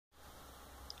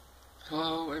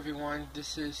Hello everyone,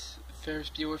 this is Ferris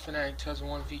Bueller Fanatic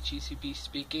 2001 VGCB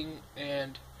speaking,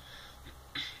 and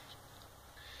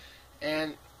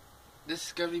this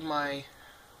is gonna be my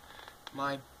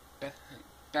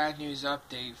bad news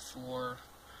update for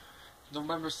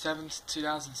November 7th,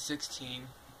 2016,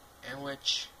 in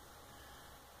which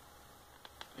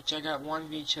I got one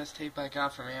VHS tape I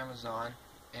got from Amazon,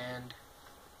 and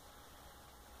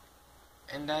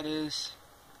that is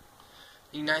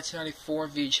the 1994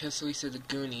 VHS release of the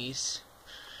Goonies.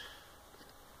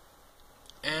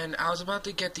 And I was about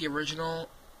to get the original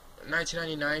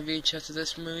 1999 VHS of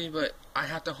this movie, but I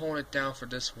have to hold it down for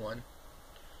this one.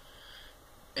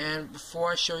 And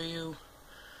before I show you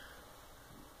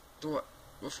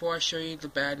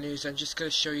the bad news, I'm just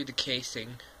gonna show you the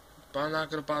casing. But I'm not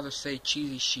gonna bother to say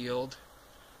cheesy shield.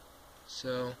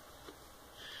 So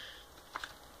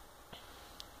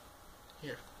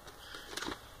here.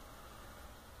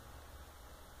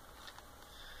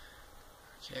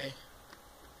 Okay.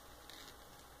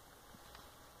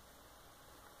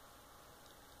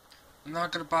 I'm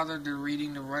not going to bother to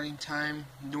reading the running time,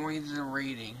 nor the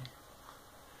rating.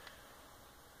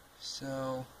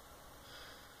 So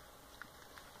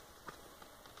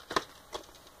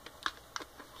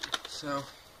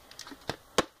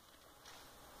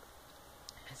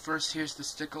first here's the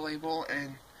sticker label,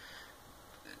 and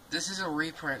this is a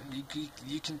reprint.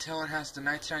 You can tell it has the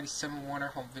 1997 Warner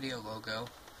Home Video logo.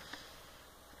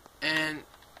 And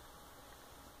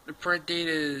the print date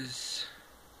is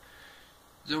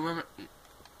November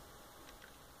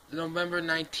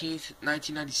 19th,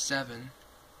 1997.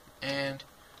 And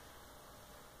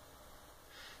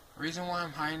the reason why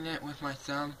I'm hiding it with my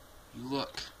thumb, you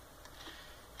look.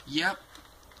 Yep.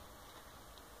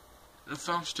 The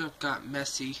film strip got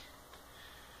messy.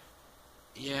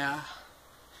 Yeah,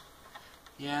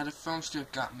 the film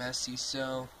strip got messy,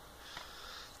 so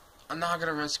I'm not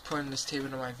gonna risk putting this tape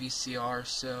into my VCR,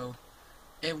 so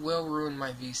it will ruin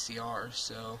my VCR,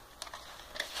 so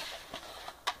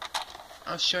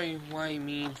I'll show you why I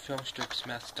mean film strips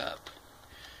messed up.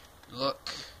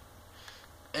 Look,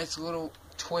 it's a little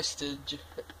twisted.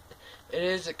 It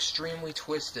is extremely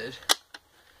twisted,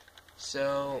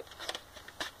 so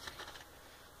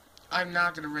I'm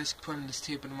not gonna risk putting this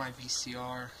tape into my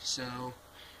VCR, so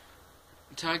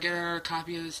until I get another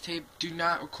copy of this tape, do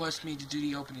not request me to do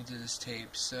the opening to this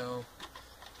tape. So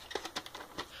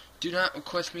do not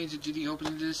request me to do the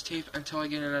opening to this tape until I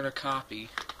get another copy.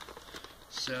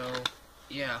 So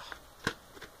yeah.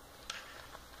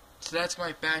 So that's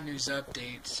my bad news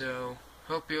update. So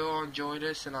hope you all enjoyed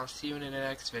this, and I'll see you in the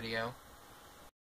next video.